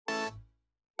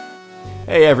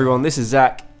Hey everyone, this is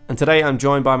Zach, and today I'm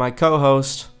joined by my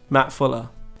co-host, Matt Fuller.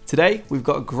 Today, we've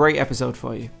got a great episode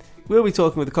for you. We'll be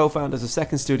talking with the co-founders of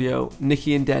Second Studio,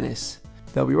 Nikki and Dennis.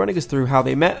 They'll be running us through how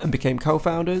they met and became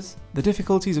co-founders, the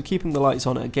difficulties of keeping the lights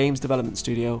on at a games development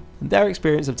studio, and their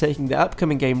experience of taking their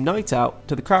upcoming game Night Out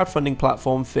to the crowdfunding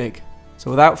platform Fig. So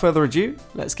without further ado,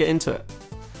 let's get into it.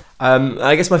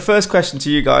 I guess my first question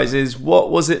to you guys is, what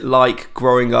was it like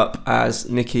growing up as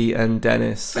Nikki and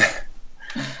Dennis?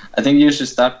 I think you should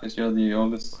start because you're the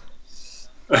oldest.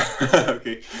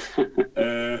 Okay.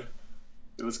 It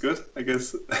was good, I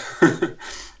guess.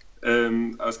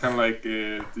 I was kind of like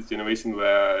the generation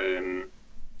where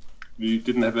we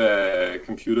didn't have a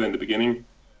computer in the beginning.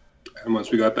 And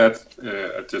once we got that,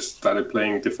 I just started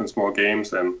playing different small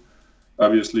games. And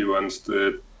obviously, once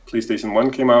the PlayStation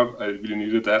 1 came out, I really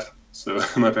needed that. So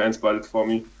my parents bought it for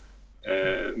me.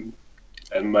 And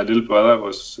my little brother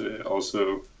was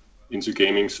also into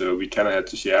gaming, so we kind of had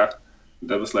to share.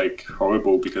 That was like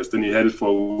horrible because then he had it for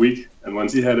a week, and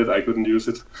once he had it, I couldn't use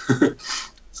it.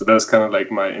 So that was kind of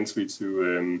like my entry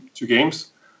to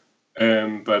games.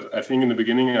 But I think in the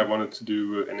beginning I wanted to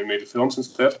do animated films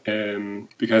instead,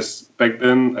 because back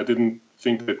then I didn't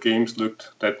think that games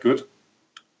looked that good.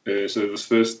 So it was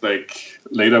first like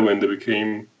later when they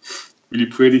became really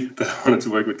pretty that I wanted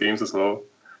to work with games as well.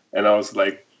 And I was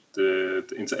like the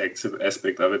interactive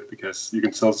aspect of it, because you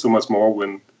can tell so much more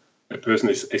when a person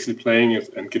is actually playing it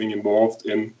and getting involved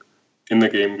in the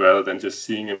game rather than just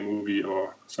seeing a movie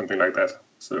or something like that.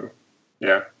 So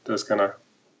yeah, that's kind of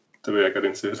the way I got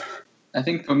into it. I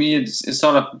think for me it's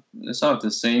sort of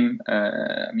the same.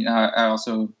 I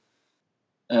also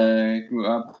grew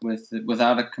up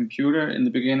without a computer in the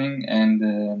beginning,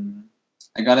 and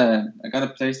I got a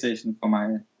PlayStation for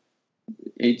my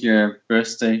 8-year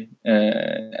birthday,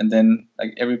 and then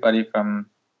like everybody from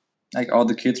like all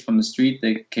the kids from the street,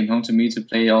 they came home to me to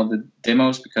play all the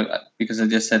demos because I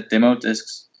just had demo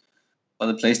discs for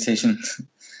the PlayStation.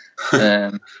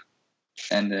 Yeah,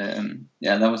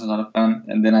 that was a lot of fun.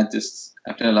 And then I just,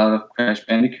 after a lot of Crash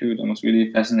Bandicoot, I was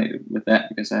really fascinated with that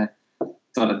because I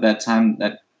thought at that time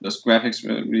that those graphics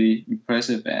were really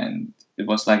impressive and it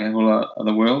was like a whole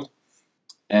other world.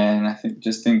 And I think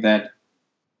that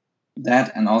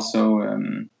and also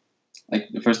like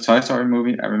the first Toy Story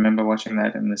movie, I remember watching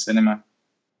that in the cinema,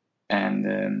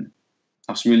 and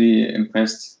I was really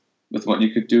impressed with what you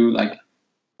could do, like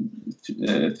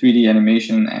 3D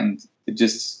animation, and it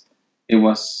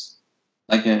was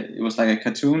like a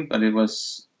cartoon, but it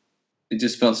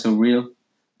just felt so real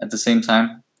at the same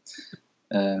time.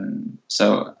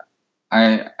 So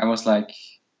I was like,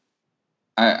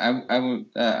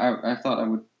 I thought I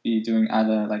would be doing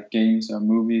either like games or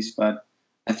movies, but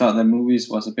I thought that movies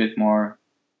was a bit more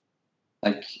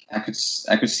like I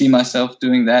could see myself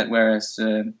doing that, whereas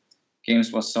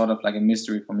games was sort of like a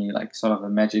mystery for me, like sort of a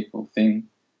magical thing.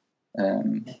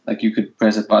 Like you could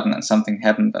press a button and something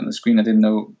happened on the screen.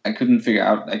 I couldn't figure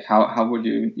out like how would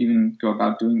you even go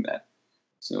about doing that.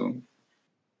 So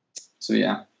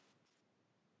yeah.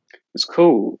 It's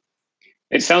cool.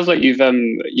 It sounds like you've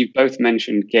both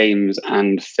mentioned games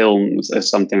and films as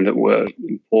something that were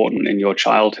important in your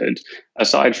childhood.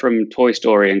 Aside from Toy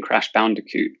Story and Crash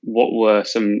Bandicoot, what were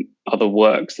some other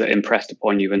works that impressed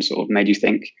upon you and sort of made you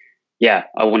think, yeah,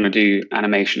 I want to do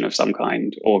animation of some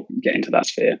kind or get into that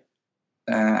sphere?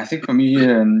 I think for me,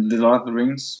 the Lord of the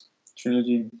Rings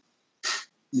trilogy,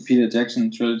 the Peter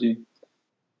Jackson trilogy,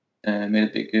 made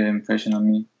a big impression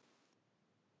on me.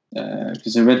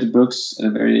 Because I read the books at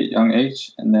a very young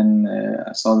age, and then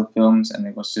I saw the films, and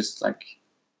it was just like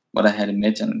what I had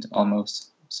imagined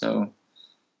almost. So,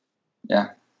 yeah.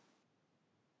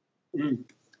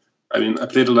 I mean, I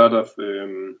played a lot of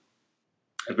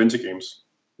adventure games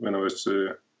when I was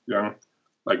young,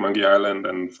 like Monkey Island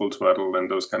and Full Throttle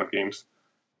and those kind of games.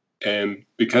 And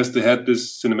because they had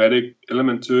this cinematic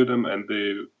element to them and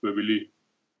they were really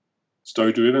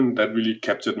story-driven, that really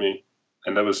captured me.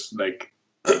 And that was like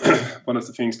one of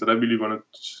the things that I really wanted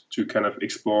to kind of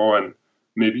explore and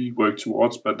maybe work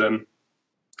towards. But then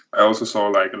I also saw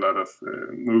like a lot of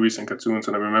movies and cartoons,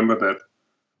 and I remember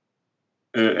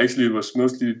that actually it was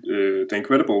mostly The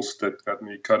Incredibles that got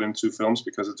me cut into films,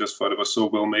 because I just thought it was so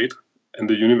well made, and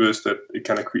the universe that it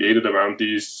kind of created around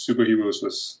these superheroes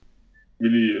was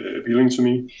really appealing to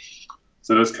me.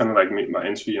 So that's kind of like my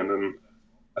entry, and then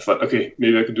I thought, okay,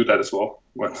 maybe I could do that as well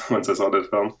once I saw that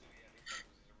film.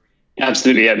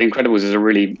 Absolutely, yeah. The Incredibles is a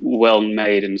really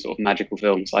well-made and sort of magical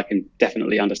film, so I can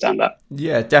definitely understand that.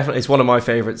 Yeah, definitely. It's one of my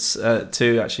favourites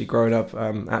too, actually, growing up.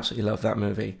 Absolutely love that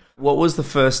movie. What was the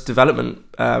first development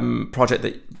project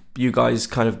that you guys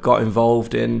kind of got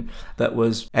involved in that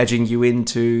was edging you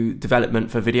into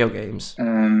development for video games?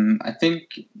 I think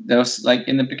there was like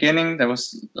in the beginning there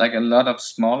was like a lot of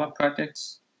smaller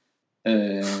projects.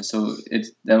 So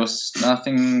there was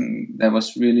nothing that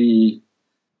was really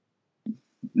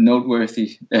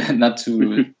noteworthy, not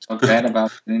to talk bad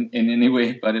about in any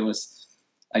way, but it was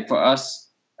like for us,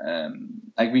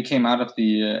 like we came out of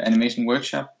the animation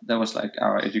workshop. That was like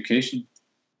our education,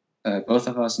 both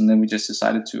of us, and then we just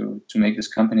decided to make this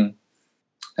company.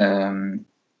 And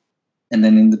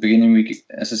then in the beginning,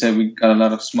 as I said, we got a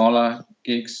lot of smaller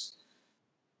gigs,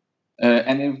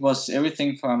 and it was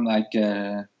everything from like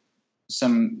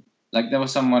there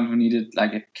was someone who needed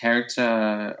like a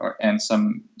character and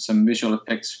some visual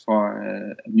effects for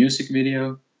a music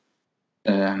video,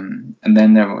 and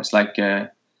then there was like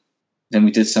then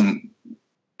we did some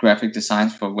graphic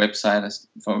designs for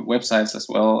websites as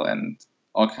well, and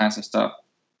all kinds of stuff.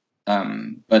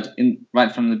 But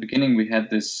right from the beginning, we had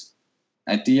this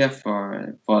idea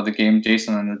for the game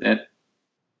Jason and the Dead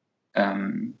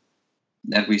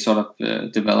that we sort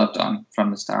of developed on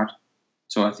from the start.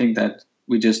 So I think that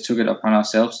we just took it upon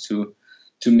ourselves to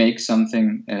make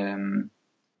something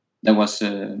that was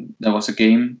a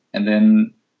game, and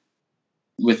then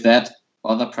with that,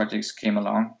 other projects came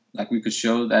along. Like we could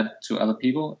show that to other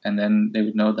people, and then they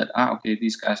would know that okay,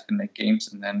 these guys can make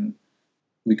games, and then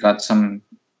we got some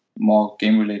more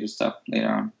game-related stuff later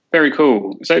on. Very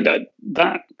cool. So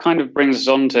that kind of brings us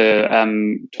on to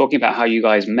talking about how you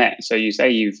guys met. So you say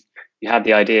you had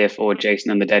the idea for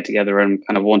Jason and the Dead together and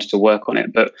kind of wanted to work on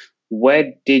it, but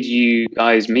where did you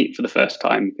guys meet for the first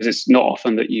time? Because it's not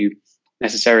often that you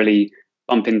necessarily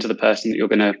bump into the person that you're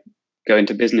going to go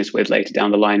into business with later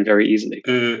down the line very easily.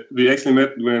 We actually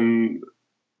met when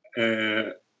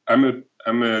I'm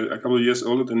a couple of years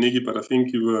older than Nicky, but I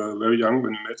think you were very young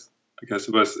when we met, because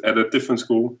it was at a different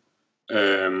school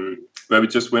where we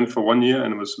just went for 1 year,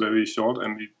 and it was very short,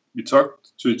 and we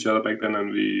talked to each other back then,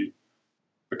 and we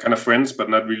were kind of friends, but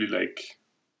not really like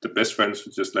the best friends.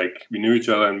 Just like we knew each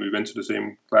other and we went to the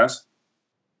same class.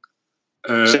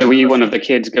 So were you one of the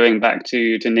kids going back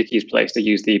to Nicky's place to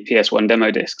use the PS1 demo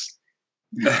discs?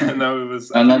 No, it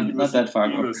was not that far.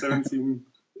 He was 17.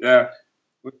 Yeah,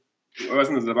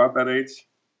 wasn't it about that age?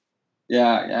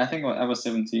 Yeah, I think I was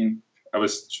 17. I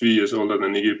was 3 years older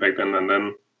than Nicky back then, and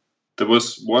then there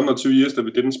was 1 or 2 years that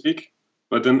we didn't speak,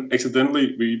 but then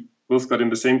accidentally we both got in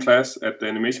the same class at the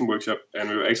animation workshop, and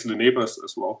we were actually neighbors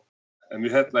as well. And we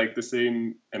had like the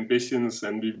same ambitions,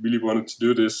 and we really wanted to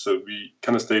do this, so we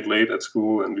kind of stayed late at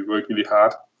school and we worked really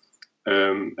hard.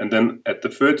 And then at the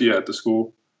third year at the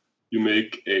school, you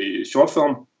make a short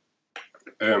film,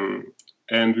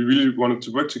 and we really wanted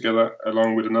to work together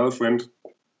along with another friend.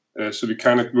 So we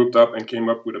kind of grouped up and came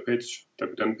up with a pitch that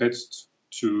we then pitched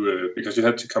to, because you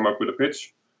had to come up with a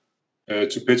pitch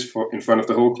to pitch for in front of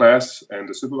the whole class and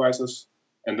the supervisors,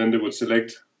 and then they would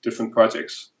select different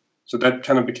projects. So that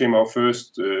kind of became our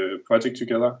first project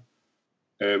together,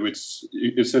 which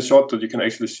it's a short that you can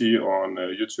actually see on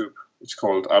YouTube. It's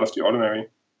called Out of the Ordinary.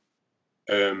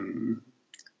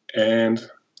 And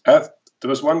there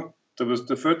was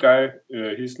the third guy,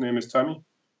 his name is Tommy,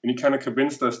 and he kind of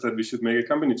convinced us that we should make a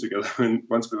company together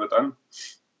once we were done.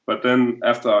 But then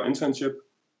after our internship,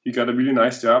 he got a really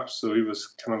nice job, so he was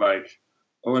kind of like,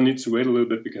 I need to wait a little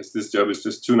bit because this job is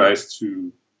just too nice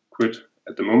to quit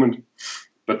at the moment.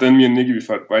 But then me and Nicky, we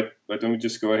thought, why don't we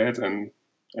just go ahead and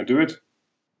do it?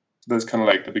 So that's kind of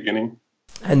like the beginning.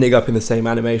 Ending up in the same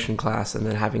animation class and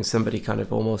then having somebody kind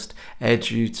of almost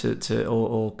edge you to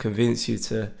or convince you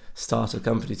to start a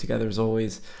company together is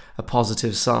always a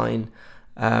positive sign.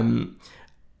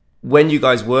 When you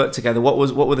guys worked together, what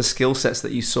were the skill sets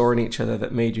that you saw in each other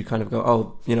that made you kind of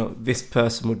go, this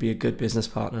person would be a good business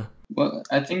partner? Well,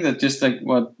 I think that just like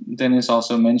what Dennis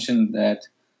also mentioned, that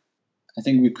I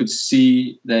think we could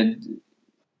see that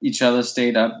each other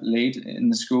stayed up late in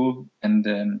the school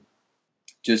and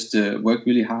just worked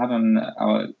really hard on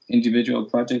our individual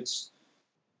projects.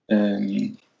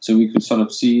 So we could sort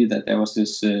of see that there was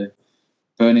this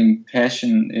burning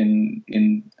passion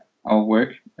in our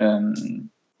work,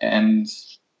 and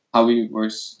how we were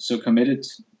so committed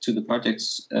to the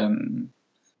projects.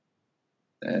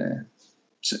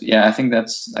 So yeah, I think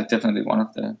that's like definitely one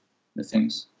of the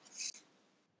things.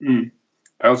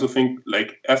 I also think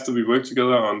like after we worked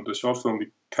together on the short film, we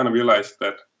kind of realized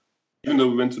that even though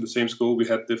we went to the same school, we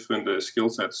had different skill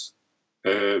sets,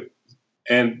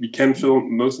 and we can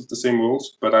film most of the same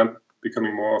roles. But I'm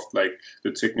becoming more of like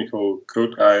the technical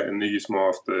code guy, and Nicky's more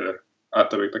of the art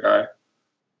director guy.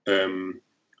 And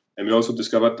we also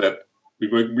discovered that we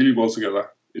work really well together.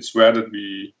 It's rare that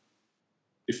we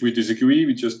if we disagree,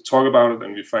 we just talk about it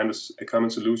and we find a common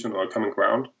solution or a common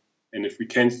ground. And if we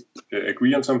can't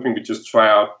agree on something, we just try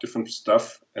out different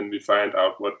stuff and we find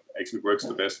out what actually works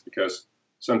the best. Because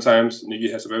sometimes Nicky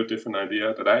has a very different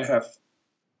idea that I have,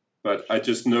 but I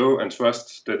just know and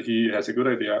trust that he has a good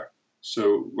idea.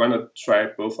 So why not try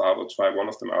both out or try one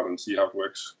of them out and see how it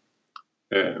works?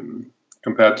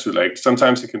 Compared to like,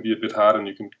 sometimes it can be a bit hard and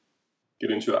you can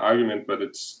get into an argument, but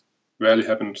it's rarely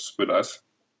happens with us.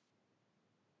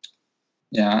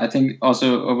 Yeah, I think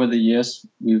also over the years,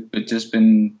 we've just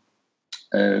been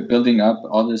building up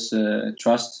all this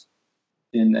trust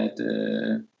in that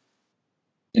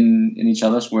in each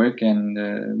other's work,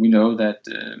 and we know that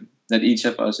that each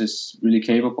of us is really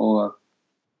capable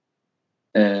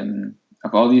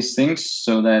of all these things.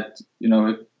 So that, you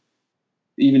know,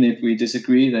 even if we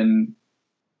disagree, then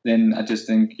I just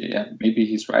think, yeah, maybe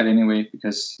he's right anyway,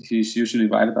 because he's usually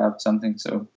right about something.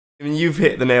 So. I mean, you've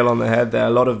hit the nail on the head there.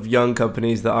 A lot of young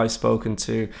companies that I've spoken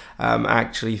to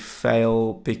actually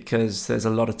fail because there's a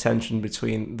lot of tension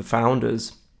between the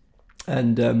founders,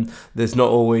 and there's not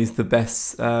always the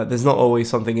best. There's not always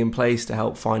something in place to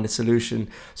help find a solution.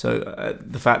 So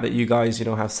the fact that you guys, you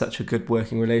know, have such a good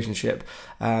working relationship,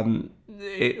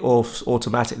 it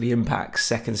automatically impacts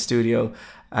Second Studio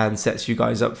and sets you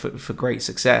guys up for great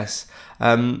success.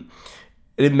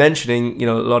 In mentioning, you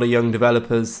know, a lot of young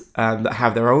developers that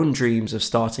have their own dreams of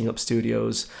starting up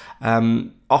studios,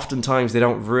 oftentimes they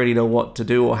don't really know what to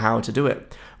do or how to do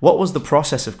it. What was the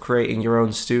process of creating your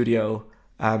own studio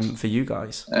for you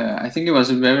guys? I think it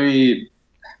was a very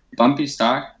bumpy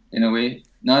start in a way,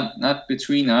 not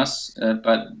between us,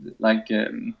 but like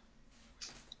there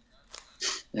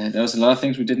was a lot of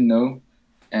things we didn't know.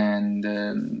 And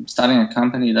starting a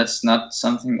company, that's not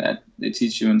something that they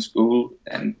teach you in school,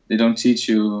 and they don't teach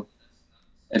you,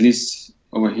 at least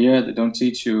over here, they don't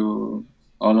teach you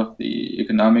all of the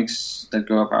economics that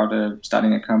go about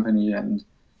starting a company and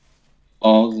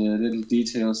all the little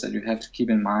details that you have to keep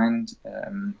in mind.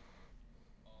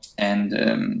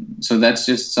 So that's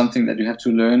just something that you have to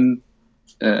learn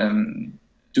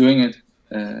doing it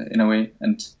in a way,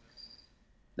 and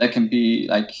that can be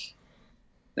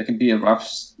a rough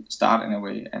start in a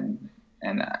way, and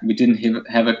we didn't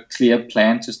have a clear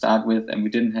plan to start with, and we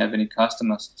didn't have any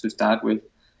customers to start with,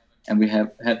 and we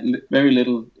had very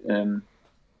little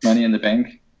money in the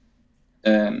bank.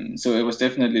 So it was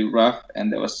definitely rough,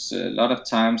 and there was a lot of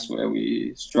times where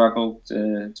we struggled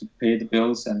to pay the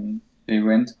bills and pay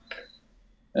rent.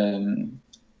 And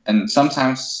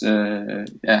sometimes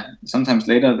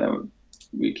later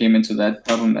we came into that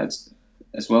problem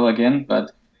as well again,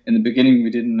 but in the beginning,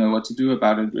 we didn't know what to do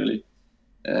about it, really.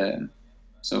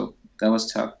 So that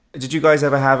was tough. Did you guys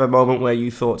ever have a moment where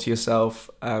you thought to yourself,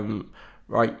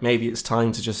 right, maybe it's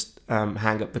time to just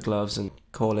hang up the gloves and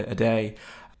call it a day?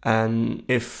 And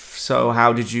if so,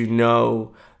 how did you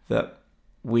know that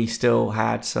we still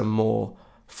had some more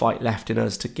fight left in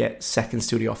us to get Second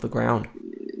Studio off the ground?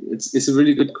 It's a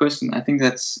really good question. I think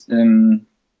that's...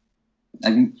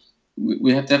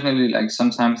 we have definitely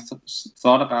sometimes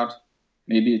thought about,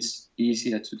 maybe it's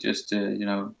easier to just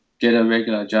get a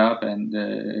regular job and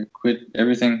quit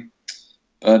everything,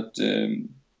 but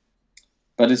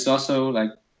it's also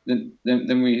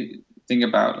then we think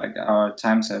about our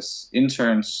times as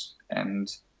interns and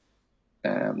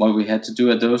what we had to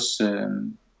do at those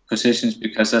positions,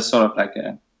 because that's sort of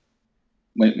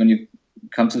when you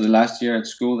come to the last year at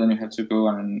school, then you have to go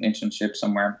on an internship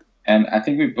somewhere. And I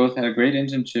think we both had a great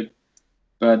internship,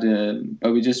 but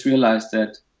we just realized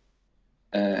that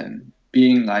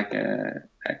being like a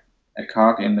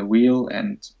cog in the wheel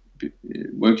and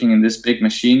working in this big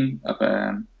machine of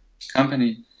a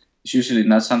company is usually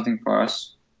not something for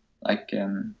us.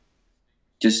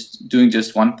 Just doing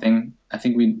just one thing. I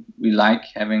think we like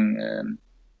having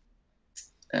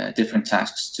different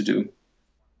tasks to do,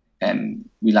 and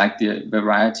we like the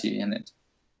variety in it.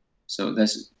 So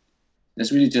there's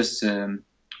really just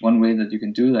one way that you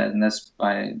can do that, and that's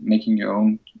by making your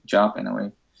own job in a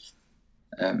way.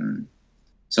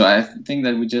 So I think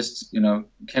that we just,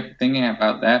 kept thinking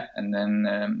about that, and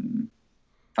then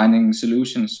finding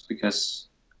solutions, because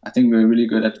I think we're really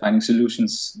good at finding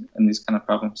solutions in these kind of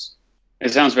problems.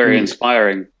 It sounds very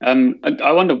inspiring.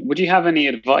 I wonder, would you have any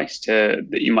advice that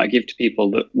you might give to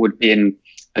people that would be in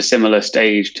a similar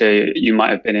stage to you might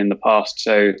have been in the past?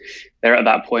 So they're at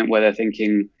that point where they're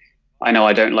thinking, I know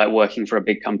I don't like working for a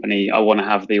big company. I want to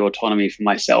have the autonomy for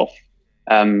myself.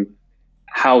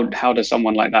 How does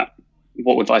someone like that,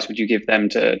 what advice would you give them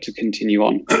to continue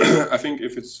on? I think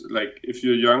if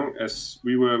you're young, as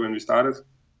we were when we started,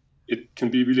 it can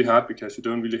be really hard because you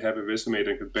don't really have a resume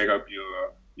that can back up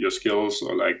your skills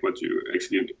or like what you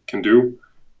actually can do.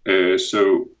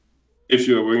 So if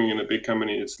you are working in a big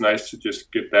company, it's nice to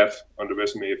just get that on the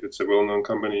resume. If it's a well-known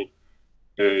company,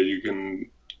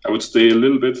 I would stay a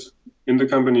little bit in the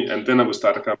company, and then I would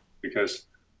start a company, because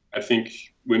I think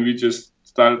when we just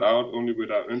started out only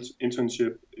with our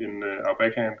internship in our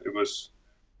backhand,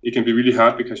 it can be really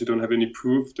hard because you don't have any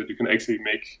proof that you can actually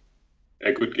make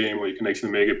a good game, or you can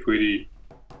actually make a pretty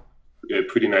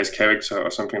nice character or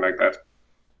something like that.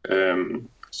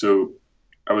 So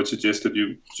I would suggest that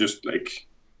you just like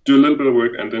do a little bit of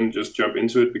work and then just jump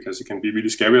into it, because it can be really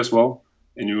scary as well,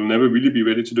 and you will never really be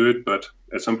ready to do it, but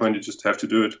at some point you just have to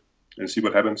do it and see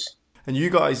what happens. And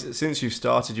you guys, since you've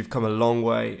started, you've come a long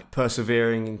way,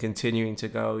 persevering and continuing to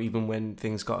go, even when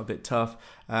things got a bit tough,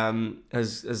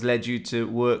 has led you to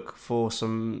work for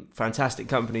some fantastic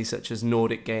companies such as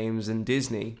Nordic Games and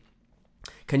Disney.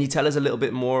 Can you tell us a little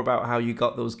bit more about how you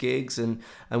got those gigs and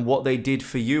what they did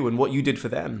for you and what you did for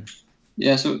them?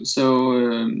 Yeah, so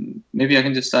maybe I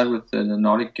can just start with the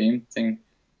Nordic game thing.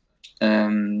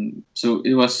 So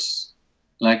it was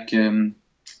like that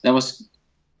was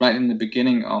right in the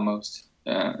beginning almost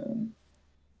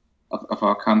of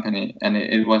our company, and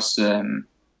it was a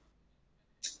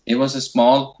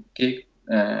small gig.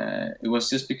 It was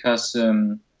just because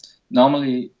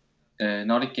normally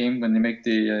Nordic Game, when they make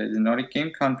the Nordic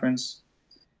Game Conference,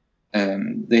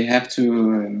 they have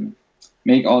to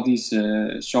make all these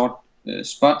short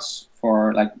spots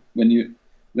for, like, when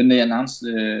they announce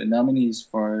the nominees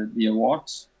for the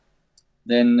awards,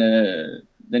 then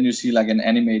you see like an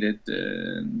animated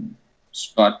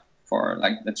spot for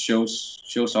like that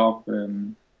shows off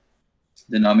the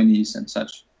nominees and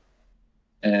such,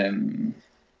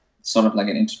 sort of like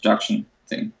an introduction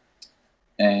thing.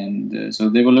 And so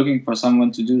they were looking for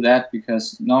someone to do that,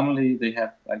 because normally they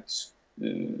have like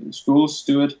schools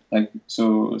do it, like,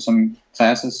 so some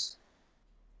classes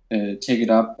take it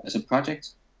up as a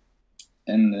project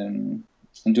and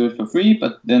do it for free,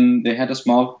 but then they had a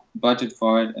small budget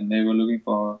for it, and they were looking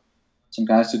for some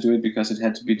guys to do it because it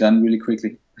had to be done really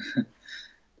quickly.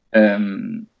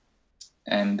 And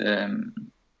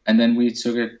then we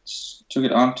took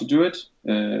it on to do it.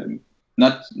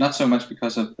 Not so much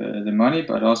because of the money,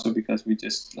 but also because we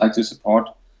just like to support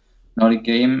Nordic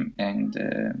Game,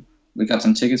 and we got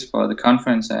some tickets for the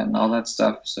conference and all that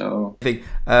stuff. So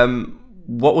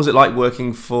what was it like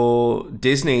working for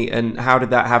Disney, and how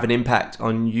did that have an impact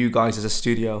on you guys as a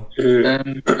studio? Yeah,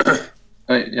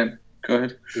 go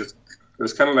ahead. It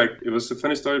was kind of like, it was a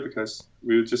funny story, because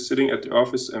we were just sitting at the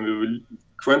office and we were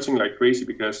crunching like crazy,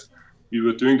 because we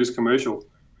were doing this commercial,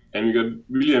 and we got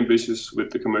really ambitious with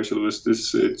the commercial. It was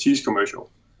this cheese commercial,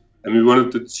 and we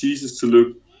wanted the cheeses to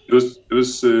look,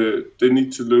 they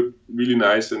need to look really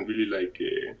nice and really like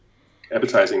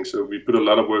appetizing. So we put a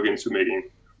lot of work into making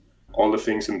all the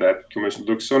things in that commercial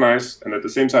look so nice. And at the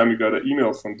same time, we got an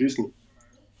email from Disney.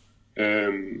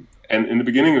 And in the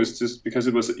beginning, it was just because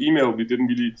it was an email, we didn't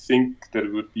really think that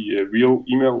it would be a real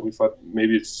email. We thought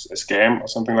maybe it's a scam or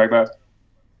something like that.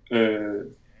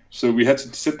 So we had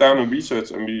to sit down and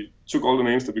research, and we took all the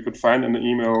names that we could find in the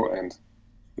email and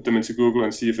put them into Google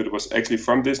and see if it was actually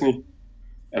from Disney.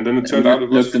 And then it turned out it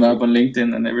was... Looked them up on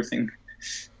LinkedIn and everything.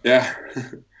 Yeah.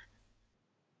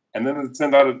 And then it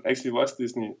turned out it actually was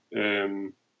Disney.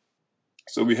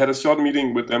 So we had a short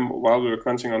meeting with them while we were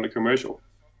crunching on the commercial.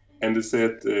 And they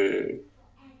said, hey,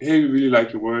 we really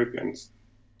like your work and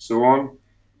so on.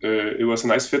 It was a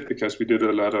nice fit because we did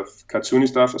a lot of cartoony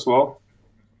stuff as well.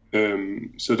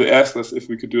 So they asked us if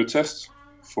we could do a test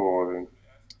for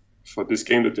this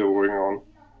game that they were working on.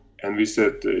 And we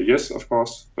said, yes, of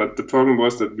course. But the problem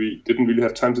was that we didn't really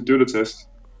have time to do the test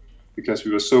because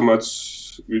we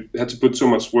had to put so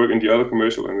much work in the other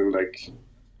commercial, and we were like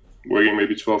working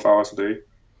maybe 12 hours a day.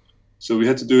 So we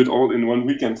had to do it all in one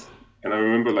weekend. And I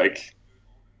remember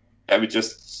we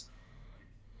just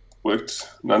worked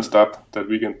nonstop that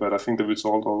weekend, but I think the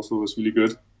result also was really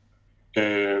good.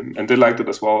 And they liked it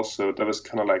as well. So that was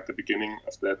kind of like the beginning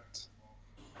of that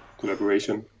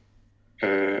collaboration.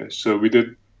 So we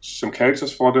did some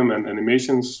characters for them and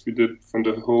animations. We did from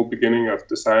the whole beginning of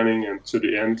designing and to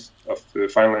the end of the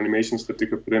final animations that they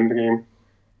could put in the game.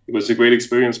 It was a great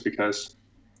experience because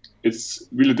it's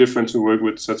really different to work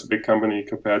with such a big company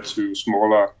compared to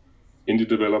smaller indie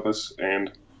developers,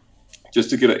 and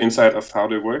just to get an insight of how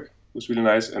they work was really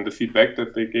nice. And the feedback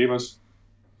that they gave us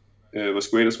was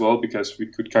great as well, because we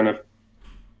could kind of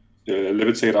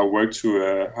levitate our work to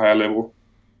a higher level,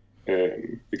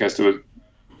 because they were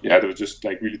just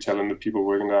like really talented people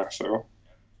working there. So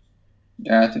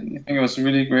yeah, I think it was a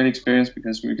really great experience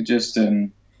because we could just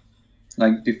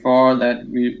like before that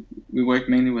we worked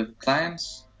mainly with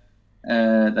clients,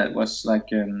 that was like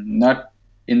not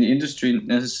in the industry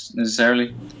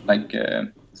necessarily, like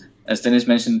as Dennis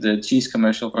mentioned, the cheese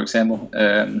commercial, for example.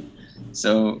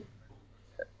 So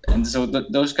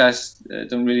those guys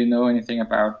don't really know anything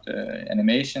about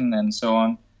animation and so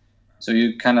on. So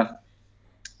you kind of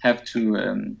have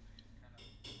to,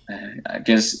 I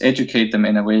guess, educate them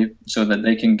in a way so that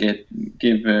they can give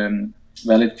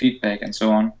valid feedback and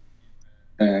so on.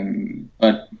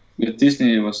 But with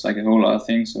Disney, it was like a whole other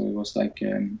thing. So it was like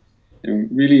they were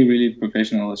really, really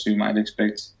professional, as you might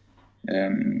expect.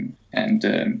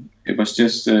 It was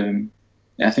just,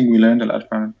 I think we learned a lot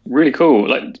from it. Really cool.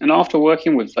 Like, and after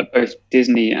working with like both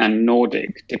Disney and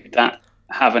Nordic, did that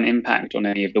have an impact on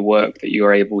any of the work that you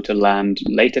were able to land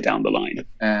later down the line?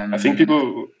 I think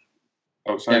people.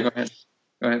 Oh, sorry. Yeah,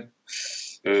 go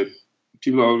ahead.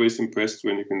 People are always impressed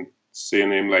when you can say a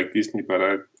name like Disney, but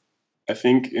I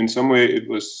think in some way it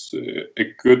was a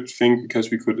good thing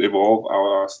because we could evolve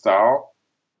our style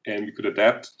and we could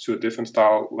adapt to a different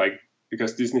style. Like,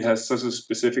 because Disney has such a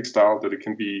specific style that it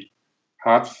can be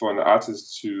hard for an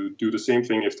artist to do the same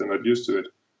thing if they're not used to it.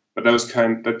 But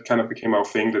that kind of became our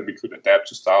thing, that we could adapt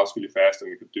to styles really fast,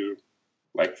 and we could do,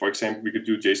 like, for example, we could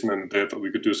do Jason and the Dead, or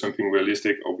we could do something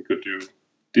realistic, or we could do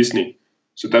Disney.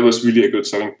 So that was really a good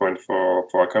selling point for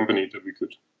our company, that we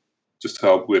could just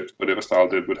help with whatever style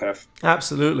they would have.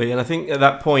 Absolutely. And I think at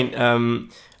that point,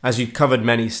 as you covered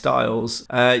many styles,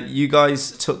 you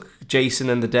guys took Jason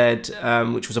and the Dead,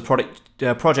 which was a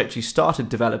project you started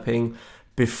developing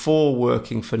before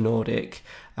working for Nordic,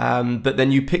 but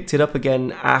then you picked it up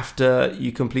again after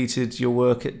you completed your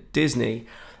work at Disney.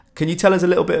 Can you tell us a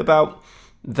little bit about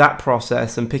that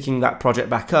process and picking that project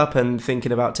back up and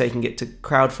thinking about taking it to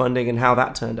crowdfunding and how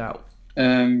that turned out?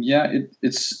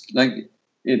 It's like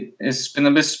it's been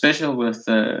a bit special with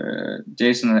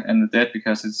Jason and the Dead,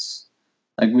 because it's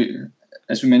like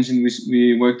as we mentioned,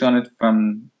 we worked on it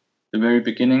from the very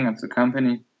beginning of the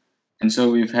company, and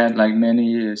so we've had like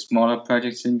many smaller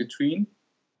projects in between,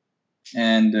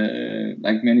 and a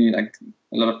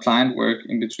lot of client work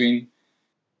in between,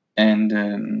 and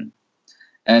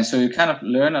so you kind of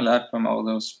learn a lot from all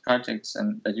those projects,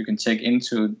 and that you can take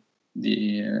into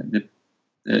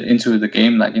into the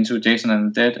game, like into Jason and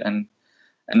the Dead, and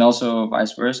also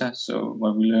vice versa. So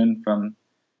what we learn from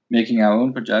making our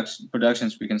own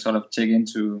productions, we can sort of take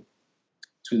into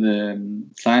the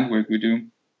client work we do.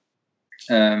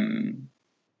 Going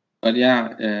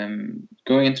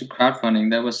into crowdfunding,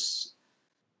 that was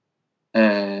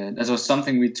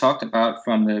something we talked about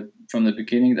from the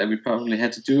beginning, that we probably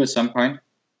had to do at some point.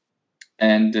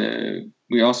 And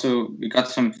we got some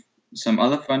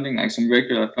other funding, like some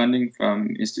regular funding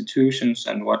from institutions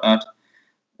and whatnot.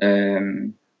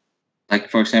 Like,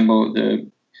 for example, the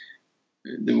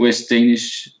West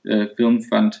Danish Film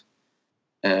Fund,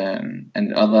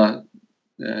 and other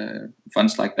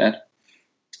funds like that.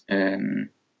 And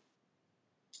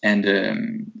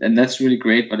that's really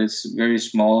great, but it's very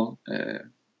small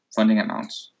funding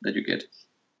amounts that you get.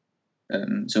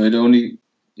 So it only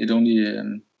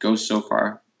goes so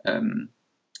far.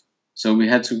 So we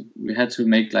had to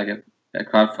make like a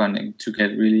crowdfunding to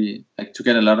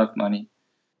get a lot of money,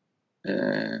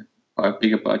 or a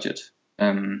bigger budget.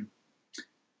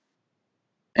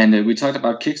 And we talked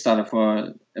about Kickstarter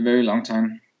for a very long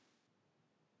time.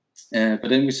 But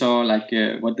then we saw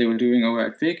what they were doing over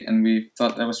at Fig, and we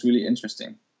thought that was really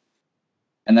interesting.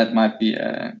 And that might be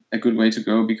a good way to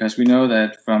go, because we know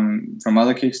that from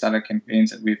other Kickstarter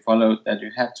campaigns that we followed, that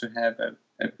you have to have a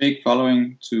big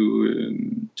following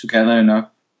to gather enough,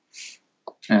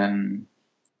 and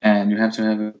you have to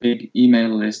have a big email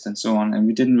list and so on. And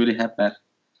we didn't really have that,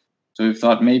 so we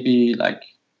thought maybe that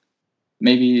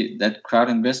crowd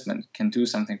investment can do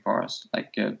something for us,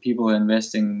 people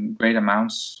investing great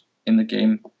amounts in the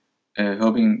game,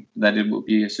 hoping that it will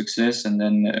be a success and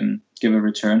then give a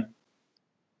return.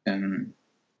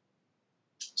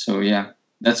 So yeah,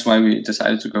 that's why we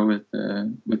decided to go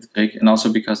with Fig, and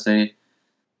also because they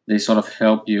sort of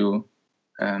help you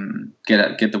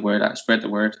get the word out, spread the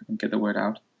word, and get the word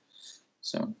out.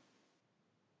 So.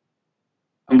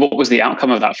 And what was the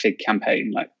outcome of that Fig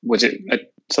campaign? Like, was it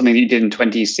something that you did in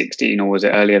 2016, or was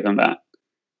it earlier than that?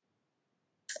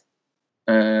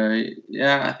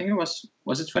 I think it was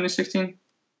it 2016?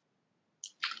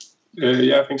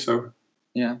 Yeah, I think so.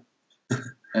 Yeah.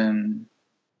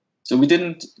 So we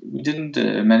didn't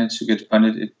manage to get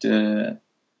funded. It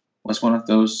was one of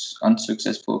those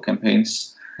unsuccessful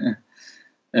campaigns.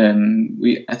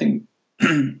 I think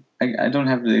I don't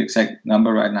have the exact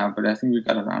number right now, but I think we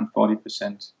got around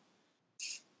 40%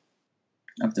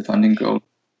 of the funding goal.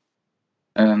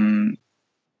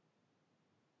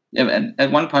 Yeah,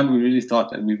 at one point we really thought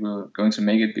that we were going to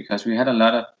make it, because we had a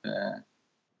lot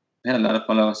of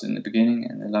followers in the beginning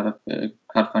and a lot of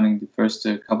crowdfunding the first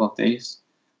couple of days.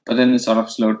 But then it sort of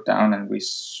slowed down, and we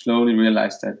slowly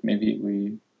realized that maybe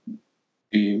we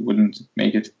wouldn't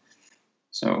make it.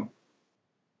 So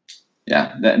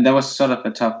yeah, that was sort of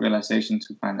a tough realization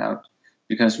to find out,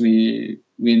 because we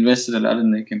invested a lot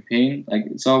in the campaign. Like,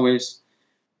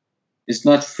 it's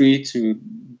not free to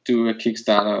do a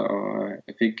Kickstarter or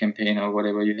a big campaign or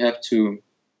whatever. You have to,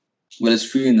 well, it's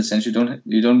free in the sense you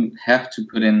don't have to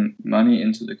put in money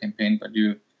into the campaign, but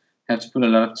you have to put a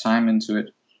lot of time into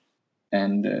it,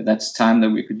 and that's time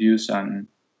that we could use on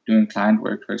doing client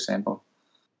work, for example,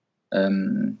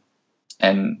 and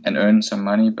earn some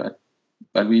money. But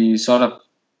we sort of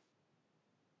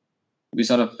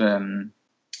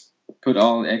put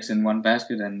all eggs in one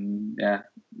basket, and yeah,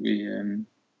 we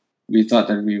thought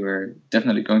that we were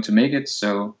definitely going to make it,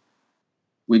 so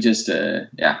we just did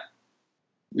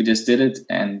it,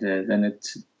 and then it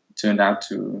turned out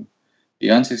to be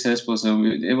unsuccessful. So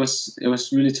it was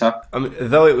really tough. I mean,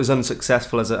 though it was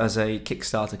unsuccessful as a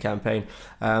Kickstarter campaign,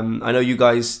 I know you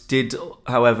guys did,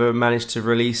 however, manage to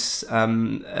release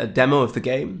a demo of the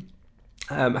game.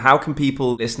 How can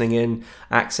people listening in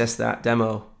access that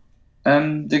demo?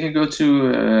 They can go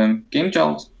to Game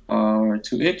Jolt or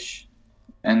to Itch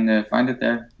and find it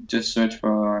there. Just search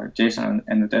for Jason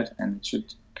and the Dead, and it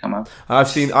should come up. I've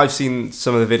seen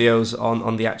some of the videos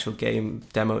on the actual game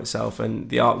demo itself, and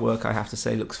the artwork, I have to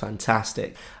say, looks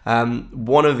fantastic.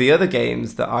 One of the other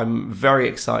games that I'm very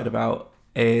excited about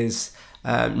is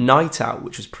Night Out,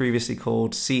 which was previously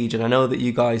called Siege, and I know that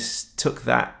you guys took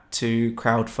that to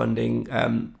crowdfunding,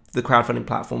 the crowdfunding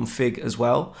platform Fig as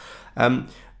well.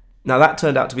 Now that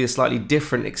turned out to be a slightly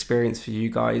different experience for you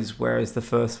guys, whereas the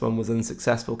first one was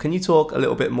unsuccessful. Can you talk a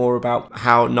little bit more about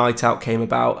how Night Out came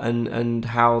about and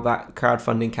how that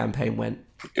crowdfunding campaign went?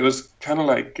 It was kind of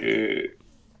like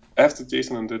after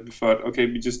Jason and Dead, we thought, okay,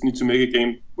 we just need to make a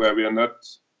game where we are not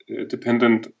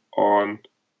dependent on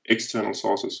external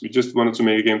sources. We just wanted to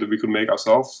make a game that we could make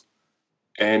ourselves,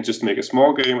 and just make a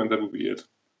small game, and that would be it.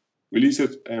 Release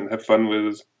it and have fun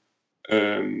with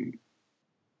it.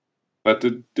 But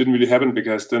it didn't really happen,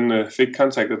 because then Fig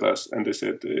contacted us and they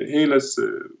said, hey,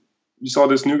 we saw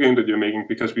this new game that you're making,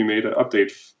 because we made an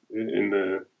update in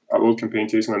our old campaign,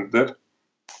 Jason and Dead.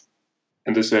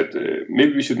 And they said,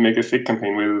 maybe we should make a Fig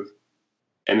campaign with it.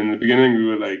 And in the beginning we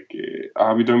were like,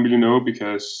 we don't really know,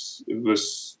 because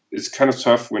it's kind of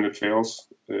tough when it fails.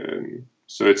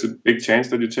 So it's a big chance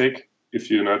that you take if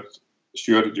you're not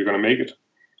sure that you're going to make it.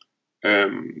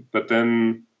 But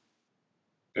then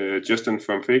Justin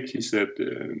from Fig, he said,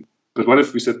 but what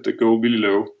if we set the goal really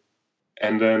low,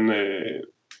 and then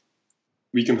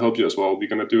we can help you as well. We're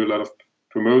going to do a lot of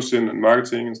promotion and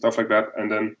marketing and stuff like that.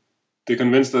 And then they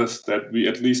convinced us that we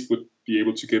at least would be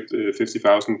able to get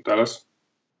 $50,000.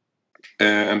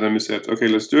 And then we said, okay,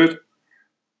 let's do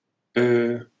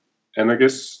it. And I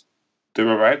guess they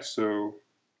were right. So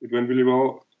it went really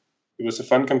well. It was a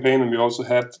fun campaign, and we also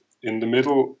had, in the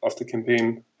middle of the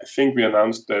campaign, I think we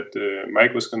announced that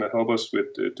Mike was going to help us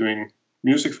with doing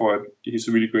music for it. He's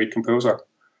a really great composer.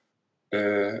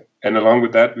 And along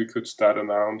with that, we could start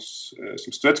announce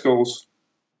some stretch goals,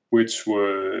 which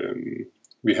were,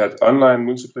 we had online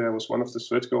multiplayer was one of the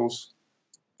stretch goals.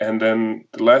 And then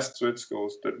the last stretch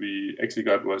goals that we actually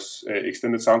got was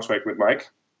extended soundtrack with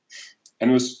Mike. And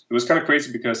it was kind of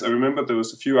crazy, because I remember there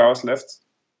was a few hours left,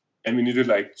 and we needed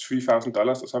like $3,000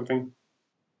 or something.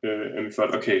 And we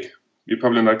thought, okay, we're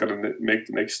probably not going to make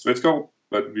the next stretch goal,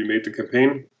 but we made the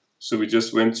campaign. So we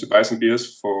just went to buy some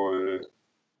beers for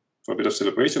a bit of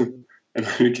celebration. And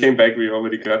when we came back, we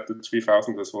already got the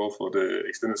 3,000 as well for the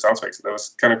extended soundtrack. So that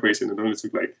was kind of crazy, and it only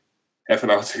took like half an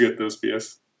hour to get those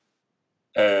beers.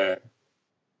 So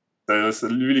it was a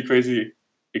really crazy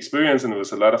experience, and it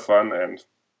was a lot of fun. And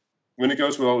when it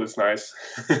goes well, it's nice.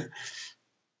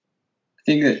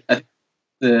 I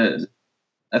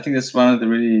think that's one of the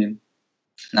really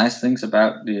nice things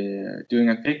about doing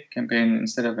a Fig campaign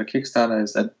instead of a Kickstarter,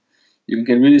 is that you can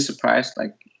get really surprised.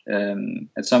 Like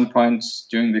at some points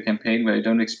during the campaign where you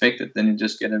don't expect it, then you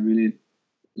just get a really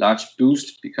large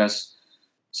boost because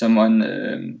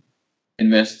someone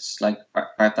invests like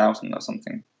 5,000 or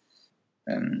something.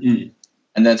 And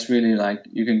that's really like,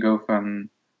 you can go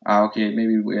from, okay,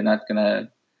 maybe we're not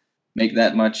gonna make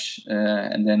that much,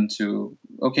 and then to,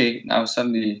 okay, now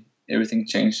suddenly everything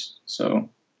changed. So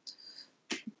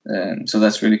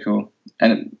that's really cool.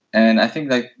 And I think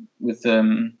like with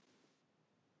Night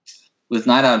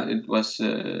Out, it was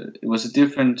a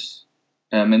different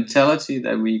mentality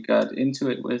that we got into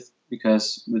it with,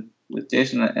 because with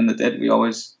Jason and the Dead, we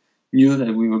always knew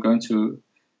that we were going to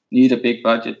need a big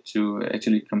budget to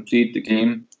actually complete the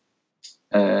game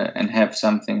and have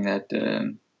something that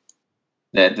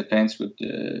the fans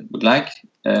would like.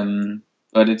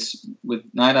 But it's with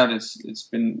Night Out, it's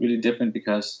been really different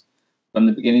because from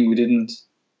the beginning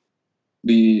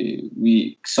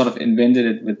we sort of invented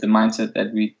it with the mindset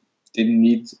that we didn't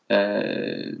need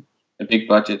a big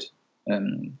budget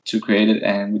to create it,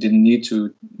 and we didn't need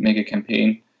to make a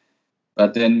campaign.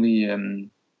 But then we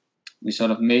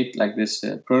sort of made like this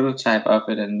prototype of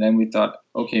it, and then we thought,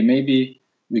 okay, maybe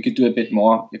we could do a bit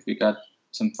more if we got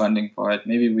some funding for it.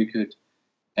 Maybe we could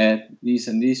add these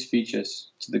and these features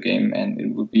to the game, and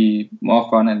it would be more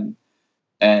fun.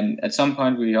 And at some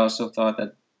point, we also thought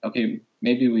that, okay,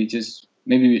 maybe we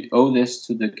owe this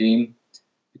to the game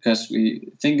because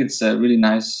we think it's a really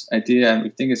nice idea and we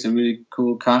think it's a really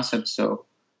cool concept. So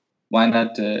why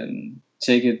not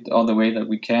take it all the way that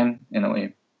we can, in a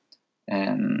way?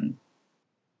 And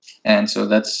so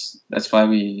that's why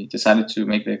we decided to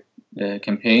make the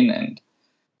campaign, and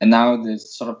now the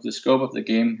sort of the scope of the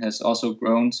game has also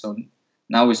grown. So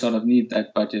now we sort of need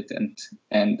that budget and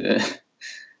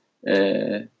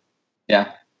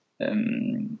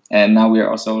now we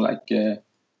are also like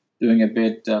doing a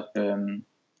bit of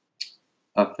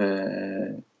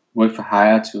work for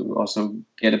hire to also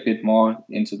get a bit more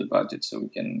into the budget so we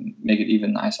can make it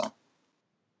even nicer.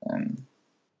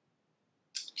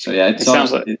 So yeah, it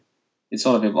sort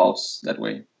of evolves that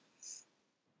way.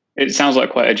 It sounds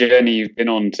like quite a journey you've been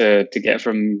on to get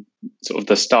from sort of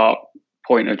the start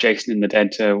point of Jason in the Den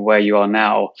to where you are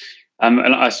now.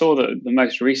 And I saw that the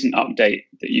most recent update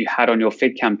that you had on your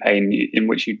FID campaign, in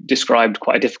which you described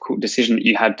quite a difficult decision that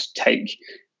you had to take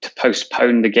to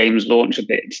postpone the game's launch a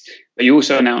bit. But you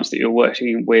also announced that you're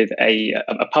working with a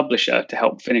publisher to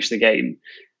help finish the game.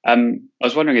 I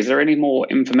was wondering, is there any more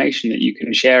information that you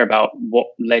can share about what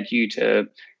led you to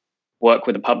work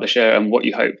with a publisher and what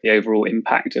you hope the overall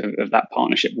impact of that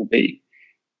partnership will be?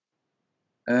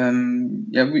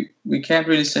 We can't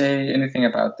really say anything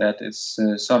about that. It's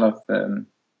sort of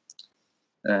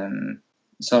under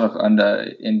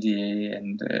NDA,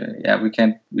 and we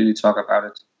can't really talk about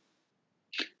it.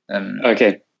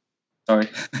 Okay. Sorry.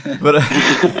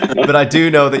 but I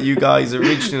do know that you guys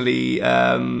originally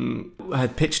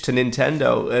had pitched to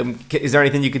Nintendo. Is there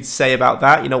anything you could say about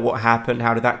that? You know, what happened?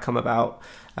 How did that come about?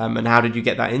 And how did you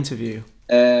get that interview?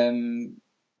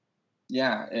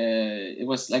 It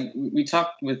was like we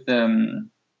talked with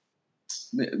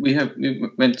we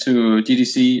went to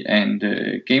GDC and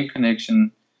Game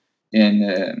Connection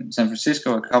in San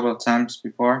Francisco a couple of times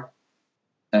before.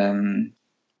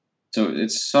 So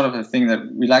it's sort of a thing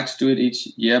that we like to do it each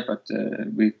year, but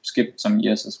we skipped some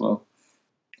years as well.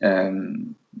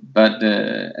 But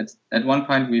at one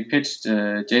point we pitched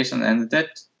Jason and the Dead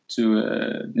to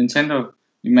Nintendo.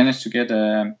 We managed to get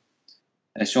a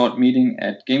short meeting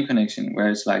at Game Connection where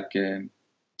it's like you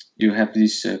have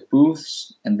these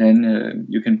booths, and then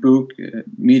you can book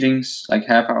meetings, like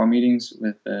half-hour meetings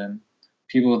with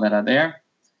people that are there.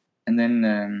 And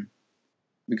then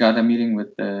we got a meeting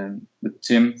with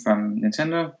Tim from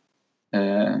Nintendo,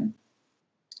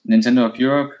 Nintendo of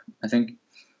Europe, I think.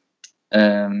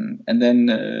 And then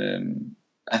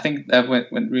I think that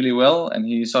went really well, and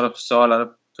he sort of saw a lot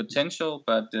of potential,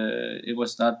 but it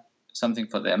was not something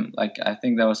for them. Like, I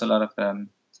think there was a lot of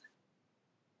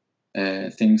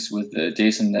things with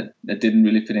Jason that didn't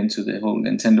really fit into the whole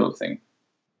Nintendo thing.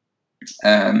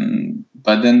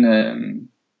 But then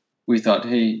we thought,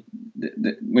 hey,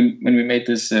 when we made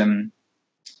this, when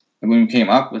we came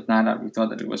up with Night Out, we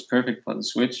thought that it was perfect for the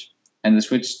Switch, and the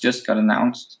Switch just got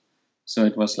announced. So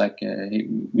it was like, hey,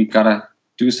 we gotta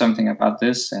do something about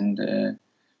this, and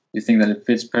we think that it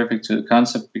fits perfect to the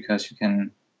concept because you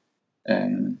can,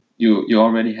 you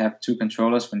already have two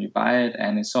controllers when you buy it,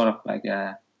 and it's sort of like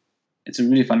it's a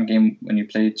really fun game when you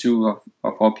play 2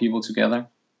 or 4 people together.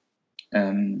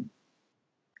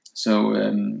 So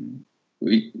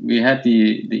we had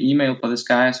the email for this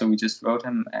guy, so we just wrote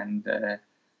him, and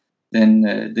then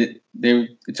it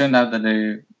turned out that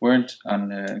they weren't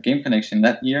on Game Connection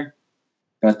that year,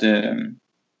 but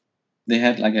they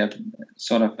had like a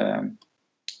sort of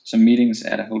some meetings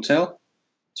at a hotel,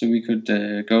 so we could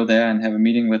go there and have a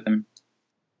meeting with them,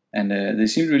 and they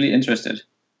seemed really interested.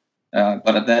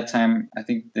 But at that time, I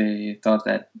think they thought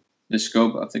that the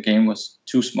scope of the game was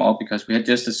too small because we had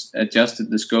just adjusted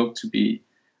the scope to be,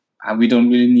 we don't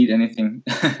really need anything.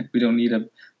 We don't need a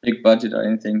big budget or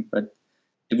anything, but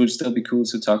it would still be cool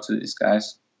to talk to these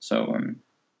guys. So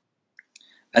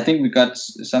I think we got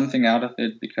something out of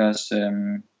it because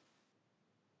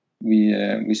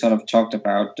we sort of talked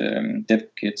about dev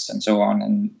kits and so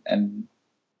on,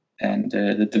 and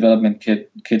the development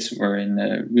kits were in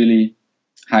really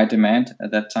high demand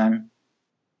at that time.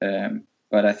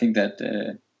 But I think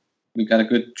that we got a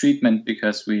good treatment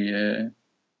because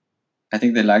I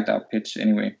think they liked our pitch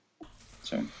anyway.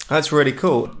 So that's really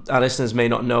cool. Our listeners may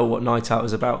not know what Night Out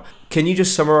is about. Can you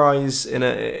just summarize in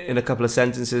a couple of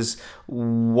sentences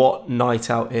what Night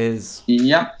Out is?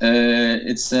 Yeah,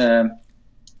 it's a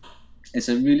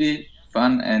really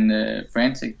fun and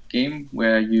frantic game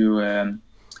where you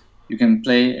can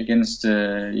play against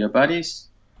your buddies,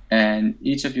 and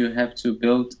each of you have to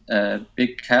build a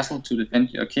big castle to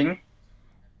defend your king,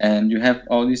 and you have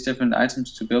all these different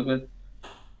items to build with.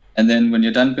 And then when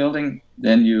you're done building,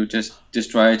 then you just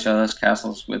destroy each other's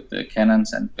castles with the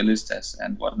cannons and ballistas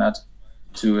and whatnot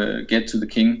to get to the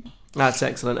king. That's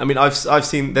excellent. I mean, I've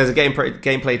seen there's a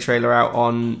gameplay trailer out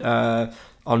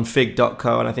on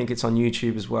Fig.co, and I think it's on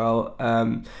YouTube as well.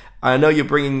 I know you're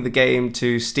bringing the game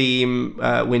to Steam,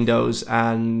 Windows,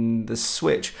 and the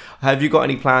Switch. Have you got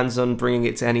any plans on bringing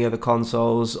it to any other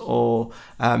consoles or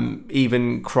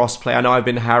even crossplay? I know I've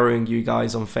been harrowing you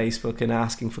guys on Facebook and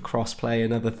asking for crossplay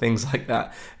and other things like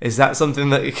that. Is that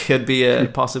something that could be a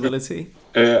possibility?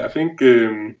 I think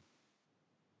in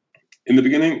the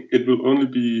beginning it will only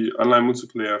be online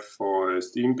multiplayer for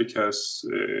Steam because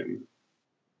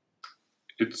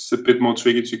it's a bit more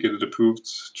tricky to get it approved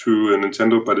through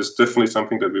Nintendo, but it's definitely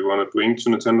something that we want to bring to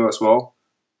Nintendo as well.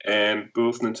 And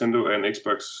both Nintendo and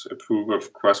Xbox approve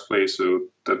of crossplay, so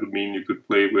that would mean you could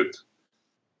play with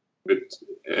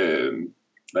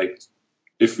like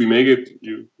if we make it,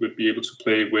 you would be able to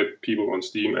play with people on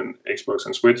Steam and Xbox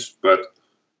and Switch. But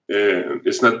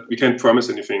it's not. We can't promise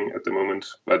anything at the moment,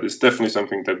 but it's definitely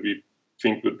something that we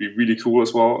think would be really cool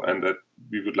as well, and that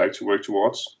we would like to work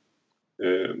towards.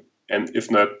 And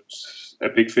if not, a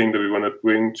big thing that we want to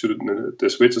bring to the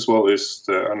Switch as well is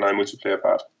the online multiplayer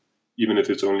part, even if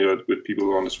it's only with people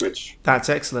who are on the Switch. That's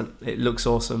excellent. It looks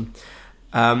awesome.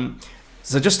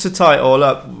 So just to tie it all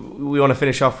up, we want to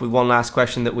finish off with one last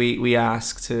question that we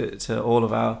ask to all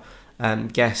of our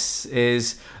guests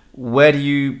is, where do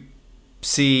you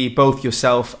see both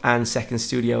yourself and Second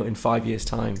Studio in 5 years'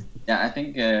 time? Yeah, I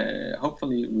think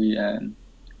hopefully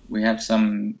we have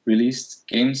some released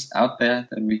games out there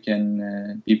that we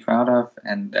can be proud of,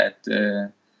 and that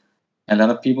a lot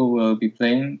of people will be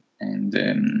playing.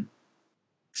 And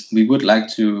we would like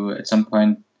to, at some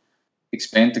point,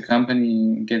 expand the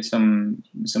company, get some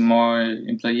more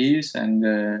employees,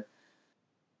 and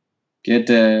get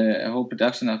a whole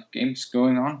production of games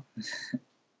going on.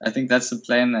 I think that's the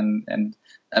plan. And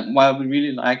while we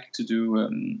really like to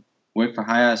do work for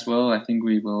hire as well, I think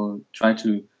we will try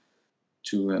to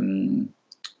tune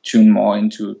more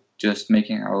into just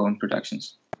making our own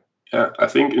productions. Yeah, I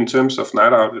think in terms of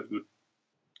Night Out, it would,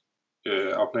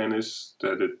 our plan is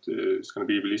that it is going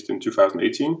to be released in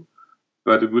 2018.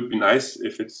 But it would be nice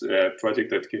if it's a project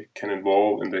that can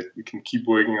evolve and that we can keep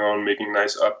working on, making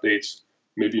nice updates,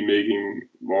 maybe making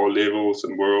more levels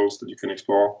and worlds that you can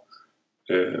explore,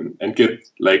 and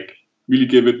really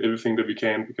give it everything that we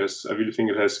can, because I really think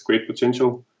it has great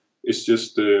potential. It's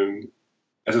just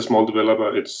as a small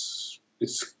developer, it's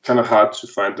kind of hard to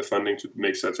find the funding to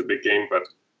make such a big game, but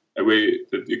a way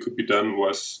that it could be done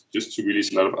was just to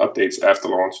release a lot of updates after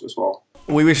launch as well.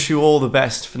 We wish you all the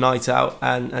best for Night Out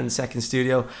and Second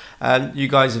Studio. You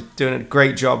guys are doing a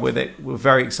great job with it. We're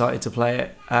very excited to play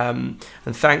it. And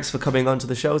thanks for coming on to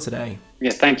the show today.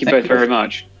 Yeah, thank you both very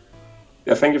much.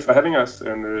 Yeah, thank you for having us,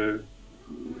 and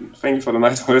thank you for the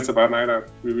nice words about Night Out.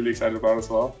 We're really excited about it as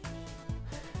well.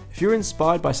 If you're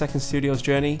inspired by Second Studio's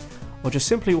journey, or just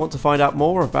simply want to find out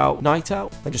more about Night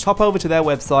Out, then just hop over to their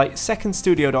website,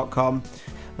 secondstudio.com,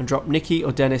 and drop Nikki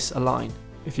or Dennis a line.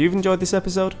 If you've enjoyed this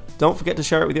episode, don't forget to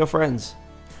share it with your friends.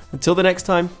 Until the next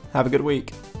time, have a good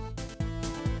week.